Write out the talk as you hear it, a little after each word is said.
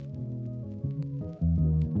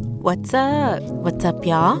What's up? What's up,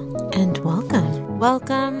 y'all? And welcome.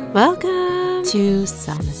 Welcome To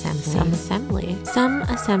Some Assembly. Some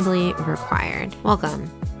assembly required.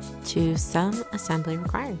 Welcome to Some Assembly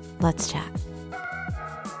Required. Let's chat.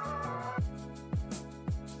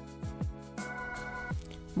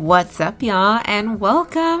 What's up, y'all? And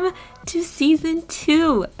welcome to Season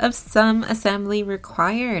 2 of Some Assembly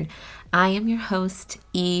Required. I am your host,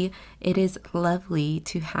 E. It is lovely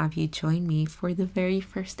to have you join me for the very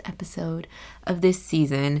first episode of this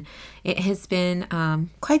season. It has been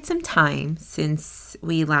quite some time since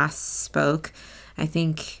we last spoke. I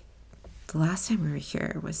think the last time we were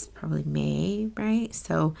here was probably May, right?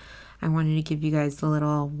 So I wanted to give you guys a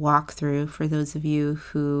little walkthrough for those of you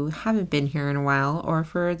who haven't been here in a while, or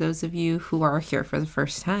for those of you who are here for the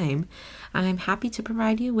first time. I'm happy to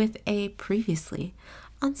provide you with a previously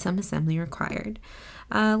on Some Assembly Required.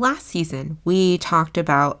 Last season, we talked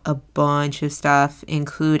about a bunch of stuff,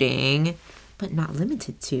 including, but not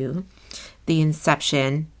limited to, the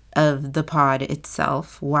inception of the pod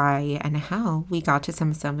itself, why and how we got to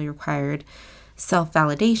Some Assembly Required,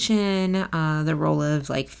 self-validation, the role of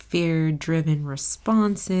fear-driven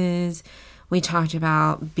responses. We talked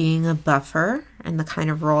about being a buffer and the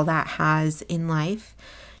kind of role that has in life.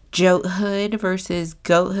 Jotehood versus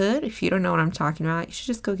goathood. If you don't know what I'm talking about, you should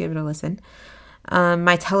just go give it a listen.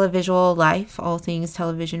 My televisual life, all things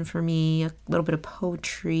television for me, a little bit of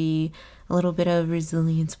poetry, a little bit of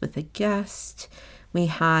resilience with a guest. We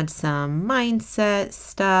had some mindset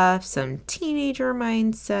stuff, some teenager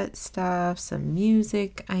mindset stuff, some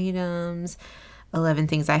music items, 11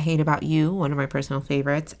 Things I Hate About You, one of my personal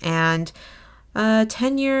favorites, and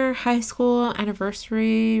 10-year high school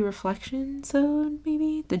anniversary reflection-sode,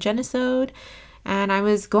 maybe, the Genisode. And I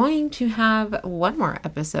was going to have one more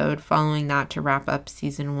episode following that to wrap up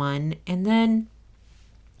season 1, and then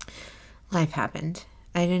life happened.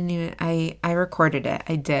 I recorded it.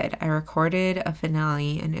 I recorded a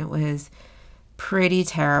finale, and it was pretty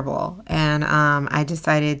terrible. And I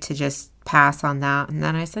decided to just pass on that. And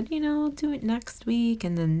then I said, I'll do it next week,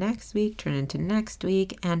 and then next week turn into next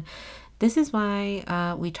week. And this is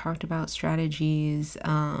why we talked about strategies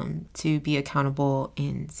to be accountable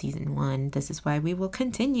in season 1. This is why we will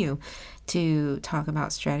continue to talk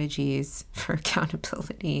about strategies for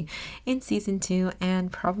accountability in season 2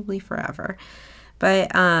 and probably forever.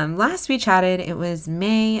 But last we chatted, it was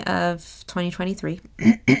May of 2023.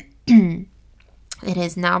 It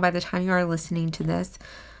is now, by the time you are listening to this,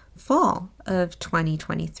 fall of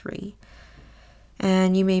 2023.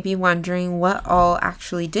 And you may be wondering what all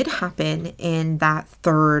actually did happen in that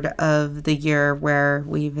third of the year where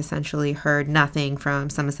we've essentially heard nothing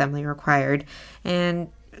from Some Assembly Required.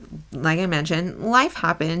 And like I mentioned, life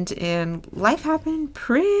happened, and life happened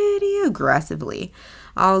pretty aggressively.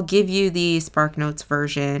 I'll give you the Spark Notes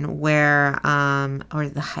version where, or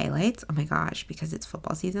the highlights. Oh my gosh, because it's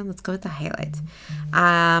football season, let's go with the highlights.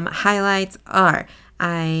 Highlights are,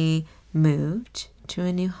 I moved to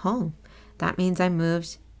a new home. That means I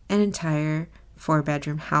moved an entire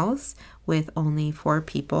 4-bedroom house with only 4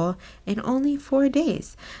 people in only 4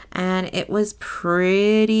 days. And it was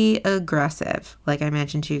pretty aggressive. Like I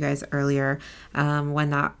mentioned to you guys earlier, when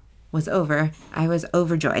that was over, I was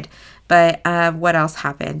overjoyed. But what else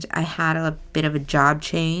happened? I had a bit of a job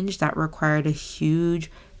change that required a huge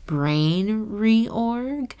brain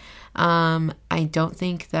reorg. I don't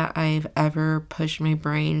think that I've ever pushed my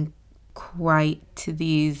brain quite to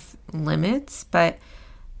these limits, but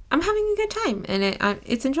I'm having a good time, and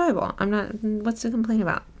it's enjoyable. What's to complain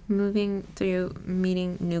about? Moving through,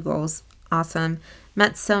 meeting new goals, awesome.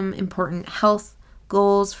 Met some important health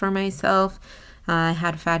goals for myself. I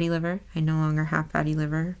had fatty liver. I no longer have fatty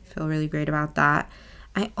liver. Feel really great about that.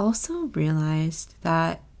 I also realized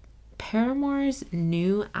that Paramore's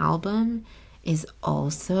new album is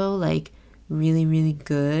also really, really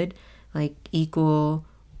good, equal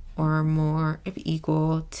or more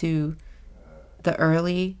equal to the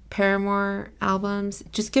early Paramore albums.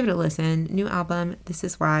 Just give it a listen. New album, This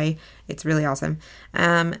Is Why. It's really awesome.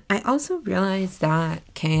 I also realized that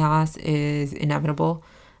chaos is inevitable.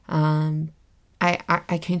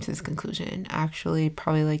 I came to this conclusion actually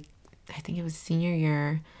probably I think it was senior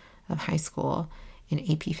year of high school in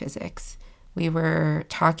AP Physics. We were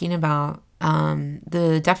talking about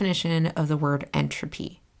the definition of the word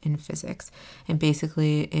entropy in physics, and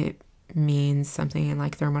basically it means something in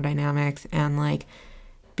thermodynamics, and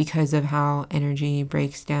because of how energy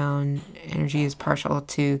breaks down, energy is partial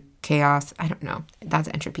to chaos. I don't know, that's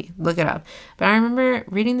entropy, look it up. But I remember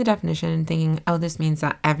reading the definition and thinking, oh, this means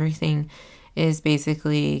that everything is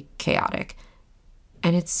basically chaotic.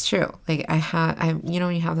 And it's true. When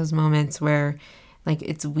you have those moments where like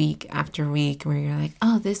it's week after week where you're like,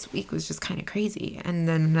 oh, this week was just kind of crazy. And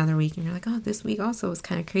then another week and you're like, oh, this week also was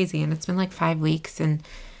kind of crazy. And it's been like 5 weeks and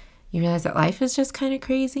you realize that life is just kind of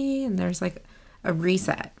crazy. And there's like a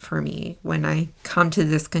reset for me when I come to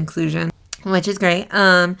this conclusion, which is great.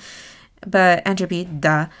 But entropy,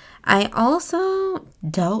 duh. I also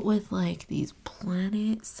dealt with like these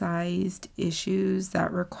planet-sized issues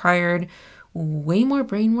that required way more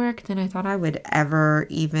brain work than I thought I would ever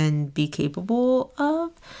even be capable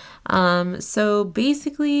of. So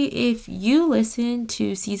basically, if you listen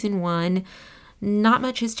to season 1, not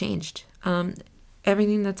much has changed.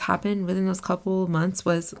 Everything that's happened within those couple of months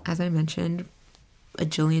was, as I mentioned a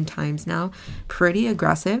jillion times now, pretty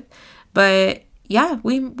aggressive. But yeah,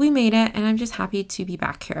 we made it, and I'm just happy to be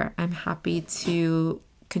back here. I'm happy to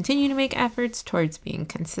continue to make efforts towards being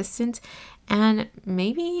consistent and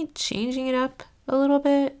maybe changing it up a little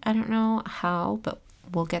bit. I don't know how, but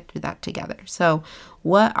we'll get through that together. So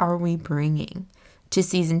what are we bringing to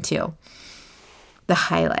season 2? The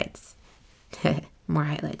highlights. More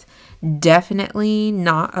highlights. Definitely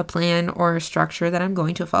not a plan or a structure that I'm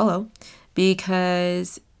going to follow,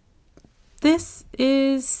 because this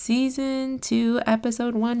is season 2,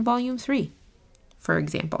 episode 1, volume 3, for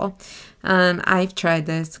example. I've tried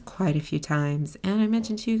this quite a few times, and I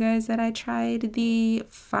mentioned to you guys that I tried the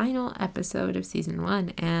final episode of season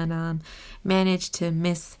 1 and managed to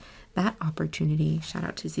miss that opportunity. Shout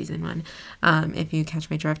out to season 1, if you catch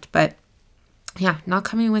my drift. But yeah, not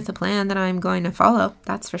coming with a plan that I'm going to follow,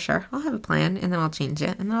 that's for sure. I'll have a plan, and then I'll change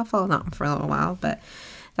it, and then I'll follow that one for a little while, but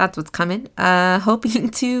that's what's coming. Hoping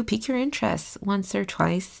to pique your interest once or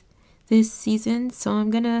twice this season. So I'm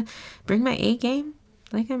going to bring my A game.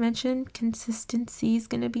 Like I mentioned, consistency is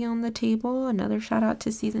going to be on the table. Another shout out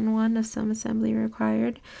to season 1 of Some Assembly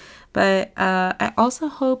Required. But I also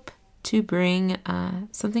hope to bring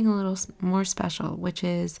something a little more special, which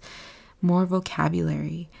is more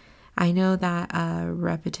vocabulary. I know that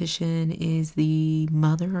repetition is the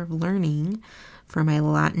mother of learning for my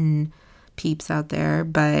Latin peeps out there,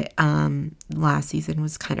 but last season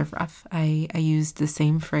was kind of rough. I used the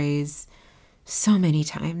same phrase so many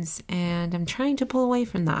times, and I'm trying to pull away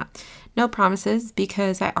from that. No promises,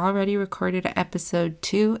 because I already recorded episode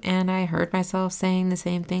 2 and I heard myself saying the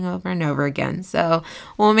same thing over and over again. So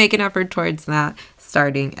we'll make an effort towards that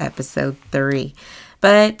starting episode 3.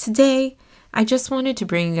 But today I just wanted to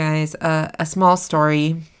bring you guys a small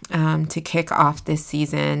story to kick off this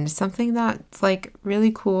season. Something that's like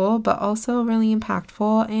really cool, but also really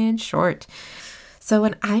impactful and short. So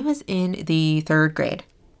when I was in the 3rd grade,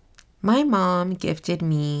 my mom gifted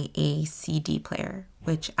me a CD player,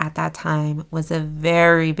 which at that time was a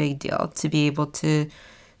very big deal. To be able to,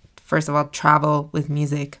 first of all, travel with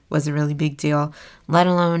music was a really big deal, let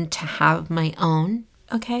alone to have my own.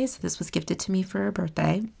 Okay, so this was gifted to me for a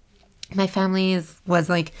birthday. My family was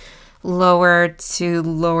like lower to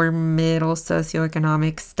lower middle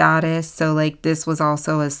socioeconomic status. So like this was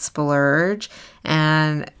also a splurge.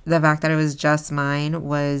 And the fact that it was just mine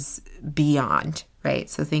was beyond, right?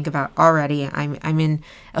 So think about already I'm in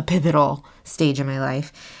a pivotal stage in my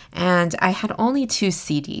life. And I had only 2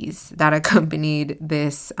 CDs that accompanied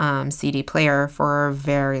this CD player for a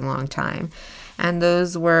very long time. And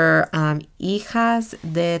those were Hijas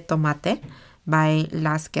de Tomate by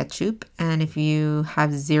Las Ketchup. And if you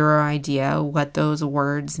have zero idea what those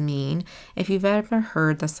words mean, if you've ever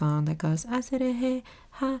heard the song that goes that song,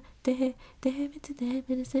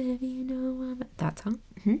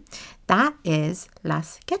 that is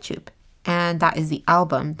Las Ketchup. And that is the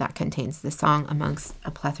album that contains the song, amongst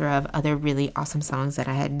a plethora of other really awesome songs that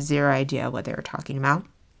I had zero idea what they were talking about.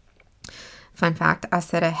 Fun fact,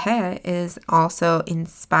 S.A.R is also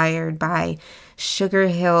inspired by Sugar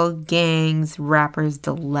Hill Gang's Rapper's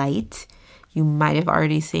Delight. You might have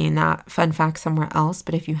already seen that fun fact somewhere else,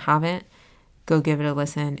 but if you haven't, go give it a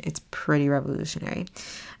listen. It's pretty revolutionary.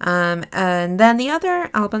 And then the other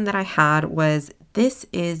album that I had was This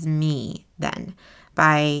Is Me Then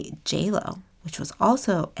by J-Lo, which was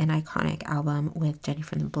also an iconic album with Jenny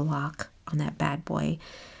from the Block on that bad boy.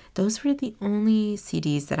 Those were the only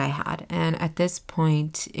CDs that I had. And at this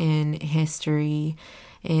point in history,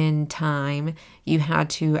 in time, you had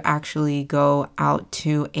to actually go out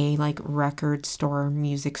to a like record store,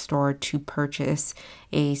 music store to purchase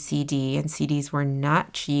a CD. And CDs were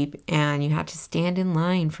not cheap, and you had to stand in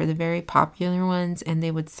line for the very popular ones, and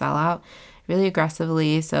they would sell out really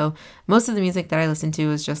aggressively. So most of the music that I listened to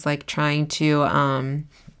was just like trying to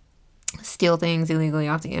steal things illegally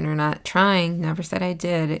off the internet. Trying, never said I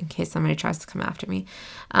did, in case somebody tries to come after me.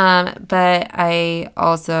 But I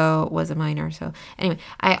also was a minor. So anyway,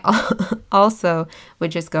 I also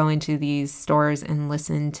would just go into these stores and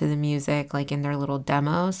listen to the music, like in their little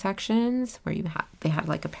demo sections where they had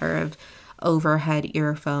like a pair of overhead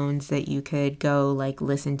earphones that you could go like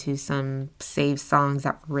listen to some saved songs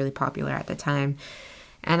that were really popular at the time.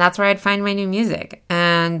 And that's where I'd find my new music.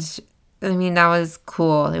 And I mean, that was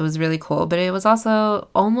cool. It was really cool. But it was also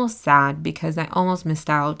almost sad because I almost missed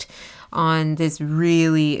out on this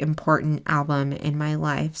really important album in my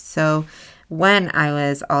life. So when I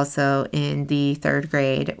was also in the 3rd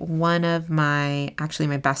grade, one of my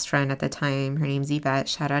best friend at the time, her name's Yvette,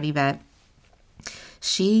 shout out Yvette,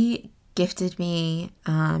 she gifted me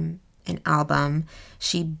an album.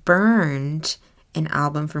 She burned an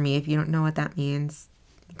album for me. If you don't know what that means,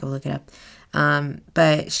 go look it up.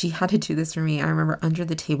 But she had to do this for me. I remember under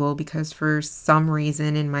the table because for some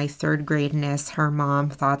reason in my 3rd grade-ness, her mom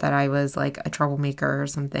thought that I was like a troublemaker or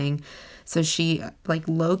something. So she like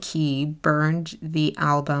low-key burned the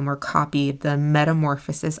album or copied the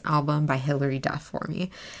Metamorphosis album by Hilary Duff for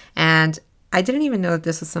me. And I didn't even know that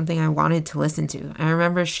this was something I wanted to listen to. I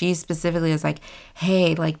remember she specifically was like,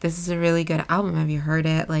 hey, like this is a really good album. Have you heard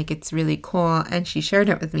it? Like it's really cool. And she shared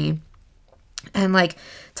it with me. And like,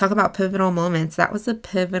 talk about pivotal moments. That was a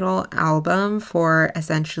pivotal album for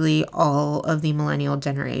essentially all of the millennial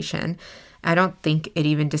generation. I don't think it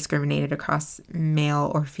even discriminated across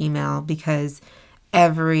male or female because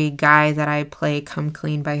every guy that I play Come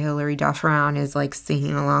Clean by Hilary Duff around is like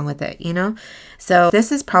singing along with it, you know? So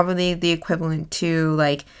this is probably the equivalent to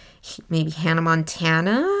like maybe Hannah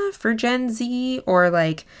Montana for Gen Z, or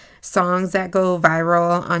like songs that go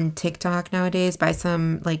viral on TikTok nowadays by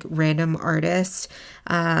some like random artist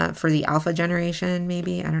for the alpha generation,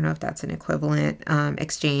 maybe. I don't know if that's an equivalent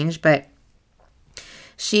exchange, but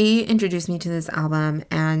she introduced me to this album,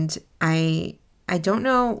 and I don't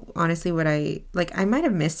know, honestly, what I might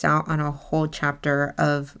have missed out on a whole chapter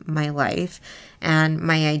of my life and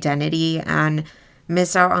my identity, and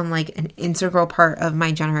missed out on like an integral part of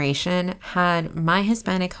my generation had my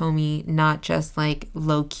Hispanic homie not just like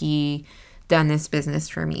low-key done this business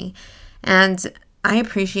for me. And I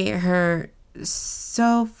appreciate her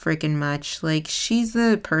so freaking much. Like, she's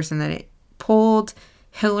the person that pulled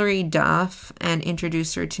Hilary Duff and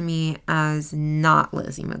introduced her to me as not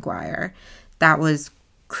Lizzie McGuire. That was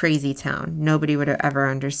crazy town. Nobody would have ever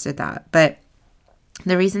understood that. But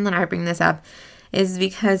the reason that I bring this up is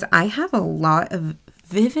because I have a lot of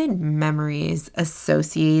vivid memories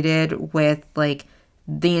associated with like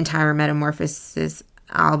the entire Metamorphosis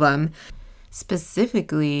album,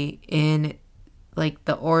 specifically in like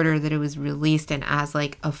the order that it was released in as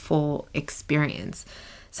like a full experience.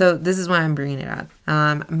 So this is why I'm bringing it up.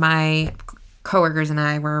 My coworkers and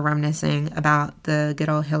I were reminiscing about the good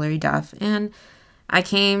old Hilary Duff, and I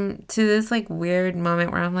came to this like weird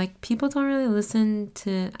moment where I'm like, people don't really listen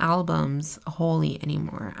to albums wholly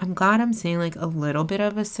anymore. I'm glad I'm seeing like a little bit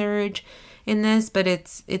of a surge in this, but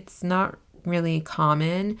it's not really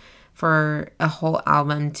common for a whole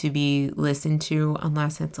album to be listened to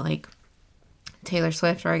unless it's like Taylor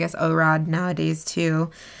Swift, or I guess O-Rod nowadays too.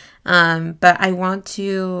 But I want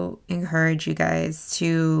to encourage you guys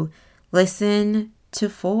to listen to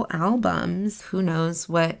full albums. Who knows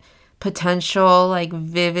what potential like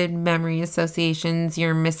vivid memory associations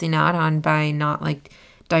you're missing out on by not like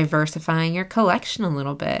diversifying your collection a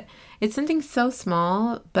little bit. It's something so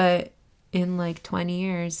small, but in like 20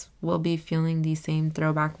 years we'll be feeling these same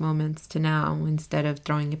throwback moments to now instead of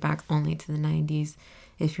throwing it back only to the 90s,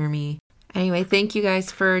 if you're me. Anyway, thank you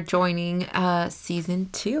guys for joining season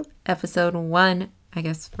 2, episode 1, I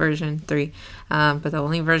guess version 3, but the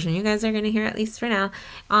only version you guys are going to hear, at least for now,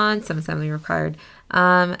 on Some Assembly Required.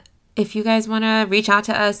 If you guys want to reach out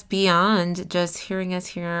to us beyond just hearing us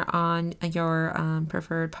here on your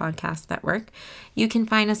preferred podcast network, you can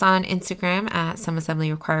find us on Instagram at Some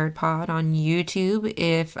Assembly Required Pod, on YouTube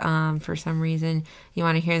if for some reason you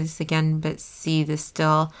want to hear this again but see the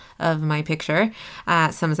still of my picture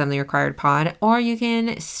at Some Assembly Required Pod, or you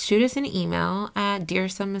can shoot us an email at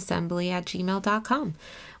dearsomeassembly@gmail.com.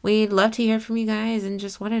 We'd love to hear from you guys and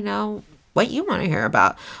just want to know what you want to hear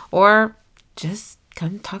about, or just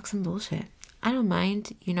come talk some bullshit. I don't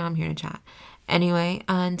mind. You know I'm here to chat. Anyway,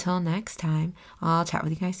 until next time, I'll chat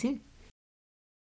with you guys soon.